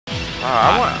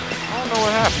I don't know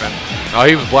what happened. Oh,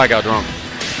 he was blackout drunk.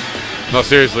 No,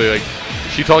 seriously, like,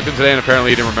 she talked to him today and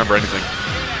apparently he didn't remember anything.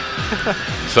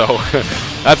 So,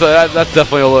 that's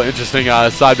definitely a little interesting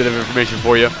side bit of information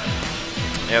for you.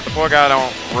 Yeah, the poor guy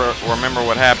don't remember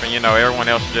what happened. You know, everyone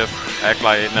else just act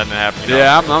like nothing happened.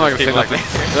 Yeah, I'm not going to say nothing.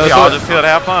 Y'all just here to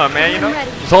have fun, man, you know?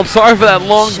 So I'm sorry for that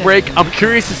long break. I'm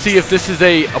curious to see if this is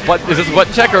a button. Is this a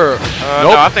button check or?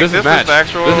 Nope, no, I think this is match. the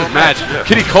actual This is match. Yeah.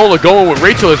 Kitty Cola going with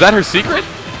Rachel. Is that her secret?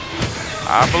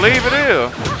 I believe it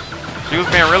is. She was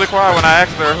being really quiet when I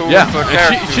asked her who was the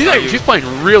character. She's playing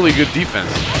really good defense.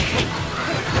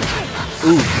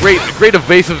 Ooh, great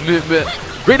evasive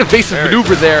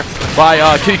maneuver there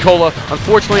by Kitty Cola.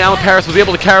 Unfortunately, Alan Paris was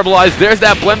able to cannibalize. There's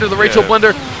that blender, the Rachel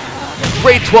blender.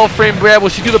 Great 12-frame grab. Will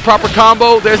she do the proper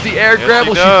combo? There's the air grab.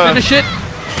 Will she finish it?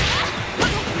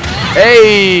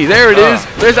 Hey, there it is.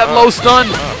 There's that low stun.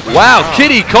 Wow,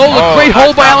 Kitty Cola. Great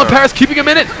hold by Alan Paris, keeping him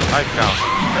in it. Nice counter.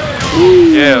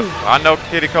 Yes, I know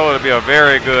Kitty Cola to be a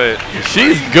very good.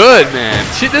 She's good, man.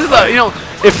 This is you know,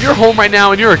 if you're home right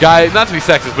now and you're a guy, not to be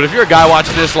sexist, but if you're a guy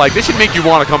watching this, like, this should make you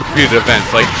want to come compete at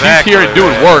events. Like, she's here and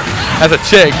doing work as a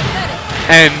chick,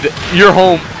 and you're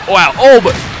home. Wow. Oh,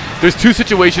 but there's two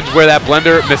situations where that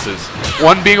blender misses.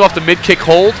 One being off the mid kick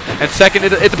hold, and second,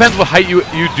 it depends what height you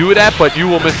do it at, but you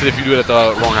will miss it if you do it at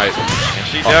the wrong height. And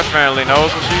she definitely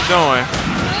knows what she's doing.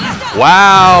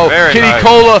 Wow. Very Kitty nice.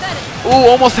 Cola. Ooh,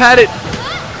 almost had it.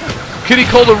 Kitty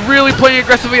Cola really playing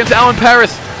aggressively against Alan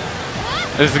Paris.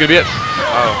 And this is going to be it.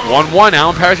 1-1.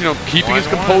 Alan Paris, you know, keeping his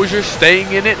composure,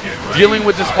 staying in it, dealing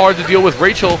with this hard to deal with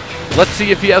Rachel. Let's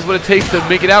see if he has what it takes to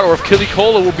make it out, or if Kitty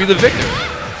Cola will be the victor.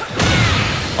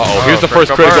 Uh-oh, here's the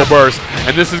first critical burst.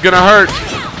 And this is going to hurt.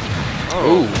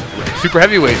 Ooh, super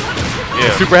heavyweight. Yeah.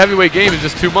 The super heavyweight game is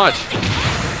just too much.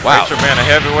 Wow. Rachel being a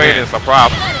heavyweight is a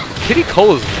problem. Kitty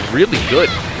Cola is really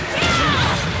good.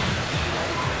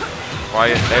 Why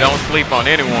they don't sleep on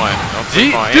anyone.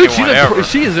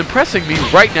 She is impressing me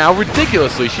right now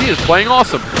ridiculously. She is playing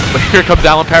awesome. But here comes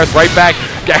Alan Paris right back.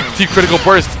 Guaranteed critical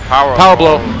burst. Power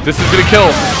blow. This is going to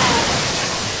kill.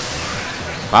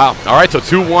 Wow. All right, so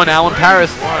 2-1 Alan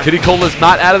Paris. Kitty Cola is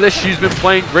not out of this. She's been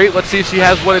playing great. Let's see if she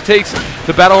has what it takes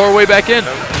to battle her way back in.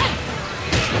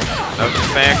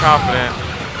 Just staying confident.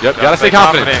 Yep, gotta stay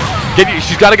confident.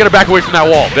 She's got to get her back away from that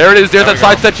wall. There it is. There's that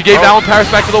side step. She gave Alan Paris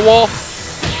back to the wall.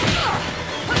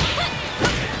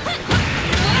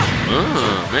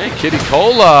 Man, Kitty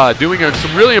Cola doing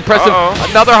some really impressive.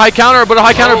 Another high counter, but a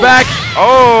high counter back.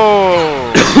 Oh!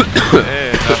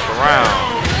 Yeah, that's the round.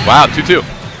 Wow, 2-2.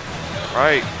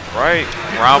 Right.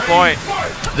 Round point.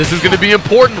 This is going to be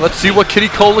important. Let's see what Kitty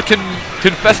Cola can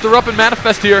fester up and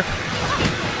manifest here.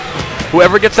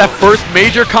 Whoever gets that first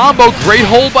major combo, great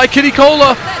hold by Kitty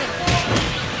Cola.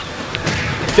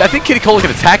 See, I think Kitty Cola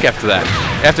can attack after that,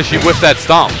 after she whiffs that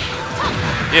stomp.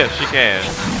 Yes, she can.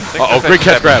 Great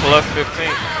catch grab. Plus 15.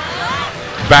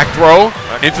 Back throw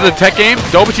into the tech game.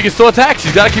 No, but she can still attack.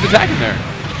 She's got to keep attacking there.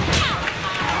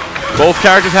 Both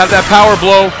characters have that power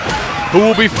blow. Who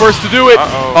will be first to do it?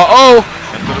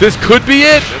 This could be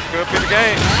it. This could be the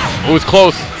game. It was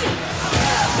close.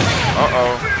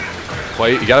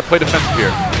 You got to play defensive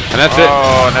here. And that's it.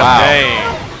 And that's game.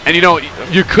 And you know,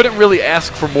 you couldn't really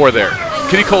ask for more there.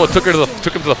 Kitty Cola took him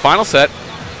to the final set.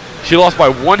 She lost by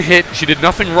one hit. She did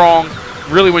nothing wrong,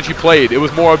 really, when she played. It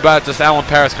was more about just Alan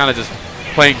Paris kind of just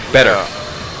playing better.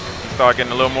 Start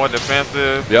getting a little more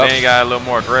defensive. Then you got a little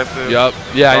more aggressive. Yeah,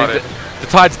 the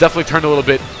tide's definitely turned a little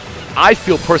bit. I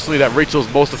feel personally that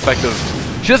Rachel's most effective.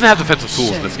 She doesn't have defensive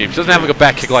tools in this game. She doesn't have like a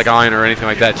back kick like Iron or anything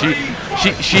like that. She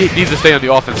needs to stay on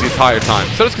the offense the entire time.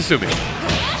 So does Kasumi.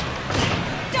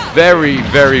 Very,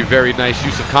 very, very nice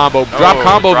use of combo. Drop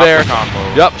combo there.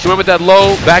 Yep, she went with that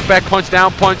low back punch,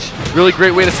 down punch. Really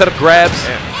great way to set up grabs.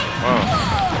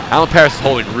 Alan Paris is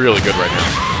holding really good right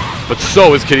now. But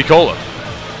so is Kitty Cola.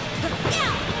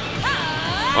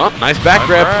 Nice back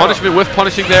grab. Punishment with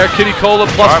punishing there. Kitty Cola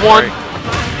 +1.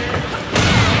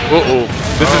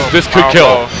 This could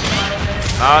kill.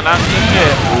 No, not just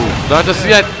yet. Not just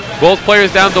yet. Both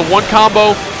players down to one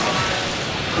combo.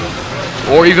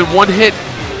 Or even one hit.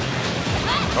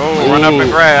 Run up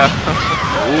and grab.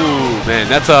 Man,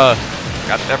 that's a...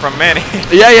 Got that from Manny.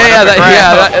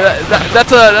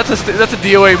 That's a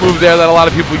DOA move there that a lot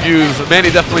of people use. Manny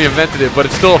definitely invented it, but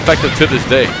it's still effective to this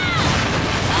day.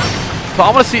 So I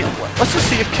want to see. Let's just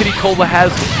see if Kitty Cola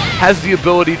has the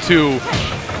ability to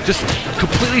just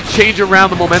completely change around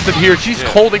the momentum here. She's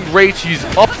holding great. She's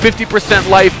up 50%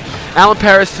 life. Alan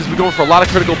Paris has been going for a lot of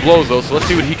critical blows, though, so let's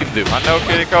see what he can do. I know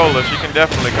Kitty Cola. She can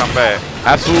definitely come back.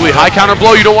 Absolutely. High counter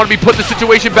blow. You don't want to be put in the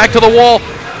situation back to the wall.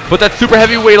 but that super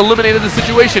heavyweight eliminated the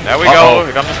situation. There we go.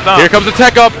 Here comes the stump. Here comes the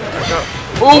tech up.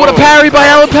 Oh, what a parry by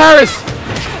Alan Paris.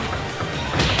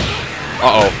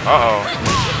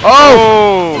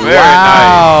 Oh, very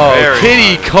wow. nice.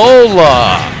 Kitty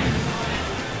Cola.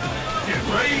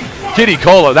 Kitty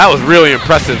Cola, that was really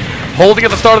impressive. Holding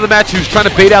at the start of the match, he was trying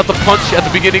to bait out the punch at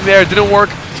the beginning there. It didn't work.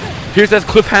 Here's that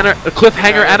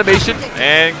cliffhanger animation.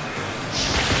 And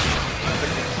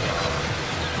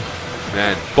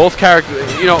man, both characters,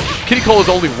 you know, Kitty Cole is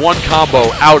only one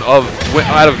combo out of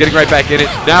getting right back in it.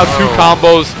 Now two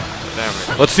combos.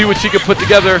 Damn it. Let's see what she can put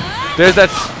together. There's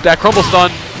that crumble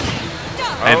stun.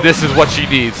 And this is what she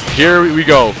needs. Here we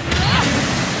go.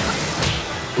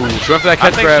 Ooh, she went for that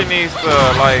catch grab. I think she needs to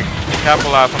like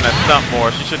capitalize on that stump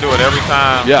more. She should do it every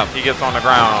time he gets on the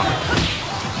ground.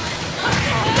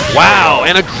 Wow,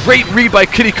 and a great read by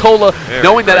Kitty Cola,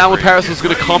 knowing that Alan Paris was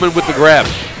going to come in with the grab.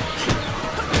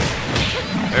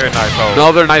 Very nice hold.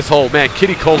 Another nice hold. Man,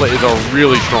 Kitty Cola is a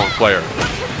really strong player.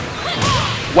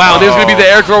 Wow, there's going to be the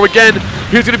air throw again.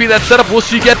 Here's going to be that setup. Will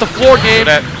she get the floor game?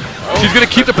 She's going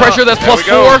to keep the pressure. That's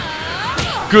 +4.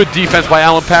 Good defense by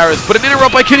Alan Paris, but an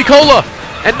interrupt by Kitty Cola.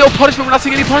 And no punishment. We're not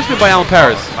seeing any punishment by Alan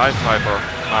Paris. Nice hyper.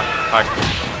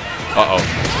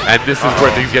 And this is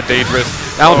where things get dangerous.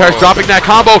 Alan Paris dropping that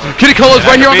combo. Kitty Cola's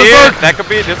right here on the vert. That could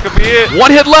be it. This could be it. One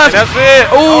hit left. And that's it.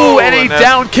 Oh, and a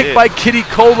down kick by Kitty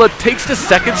Cola takes the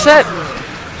second set.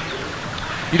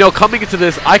 You know, coming into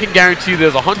this, I can guarantee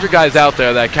there's 100 guys out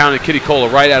there that counted Kitty Cola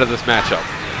right out of this matchup.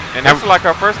 And this is like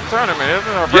her first tournament, isn't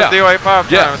it? Her first DOA5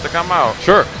 tournament to come out.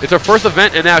 Sure. It's her first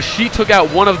event, and now she took out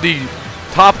one of the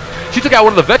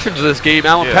veterans of this game,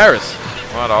 Alan Paris.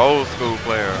 One of the old school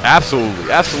players.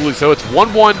 Absolutely, absolutely. So it's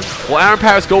 1-1. Will Alan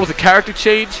Paris go with a character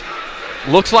change?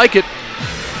 Looks like it.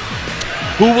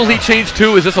 Who will he change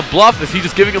to? Is this a bluff? Is he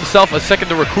just giving himself a second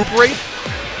to recuperate?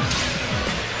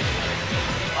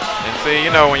 And see,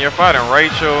 you know, when you're fighting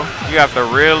Rachel, you have to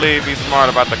really be smart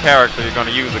about the character you're going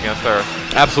to use against her.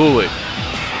 Absolutely.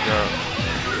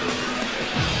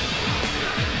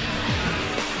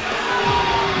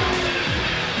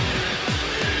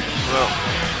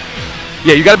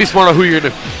 Yeah, you got to be smart on who you're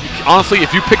going to. Honestly,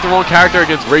 if you pick the wrong character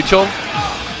against Rachel,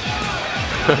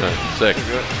 sick.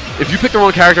 If you pick the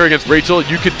wrong character against Rachel,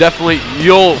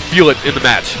 you'll feel it in the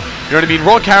match. You know what I mean?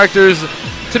 Wrong characters.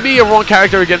 To me, a wrong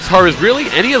character against her is really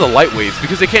any of the lightweights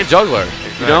because they can't juggle her.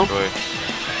 Exactly. You know?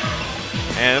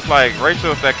 And it's like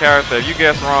Rachel's that character. If you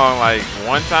guess wrong like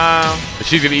one time,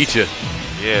 she's gonna eat you.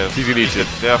 Yeah, she's gonna eat you.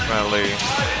 Definitely.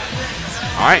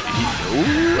 All right.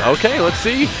 Okay, let's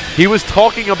see. He was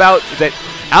talking about that.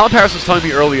 Alan Paris was telling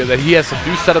me earlier that he has some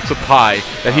new setups of Pi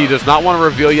that he does not want to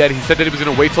reveal yet. He said that he was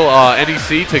going to wait till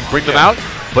NEC to bring them out,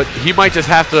 but he might just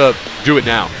have to do it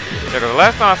now. Yeah, because the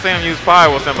last time I seen him use Pi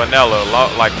was in Vanilla,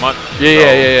 like months ago.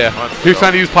 Yeah. He was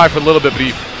trying to use Pi for a little bit, but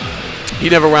he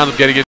never wound up getting it.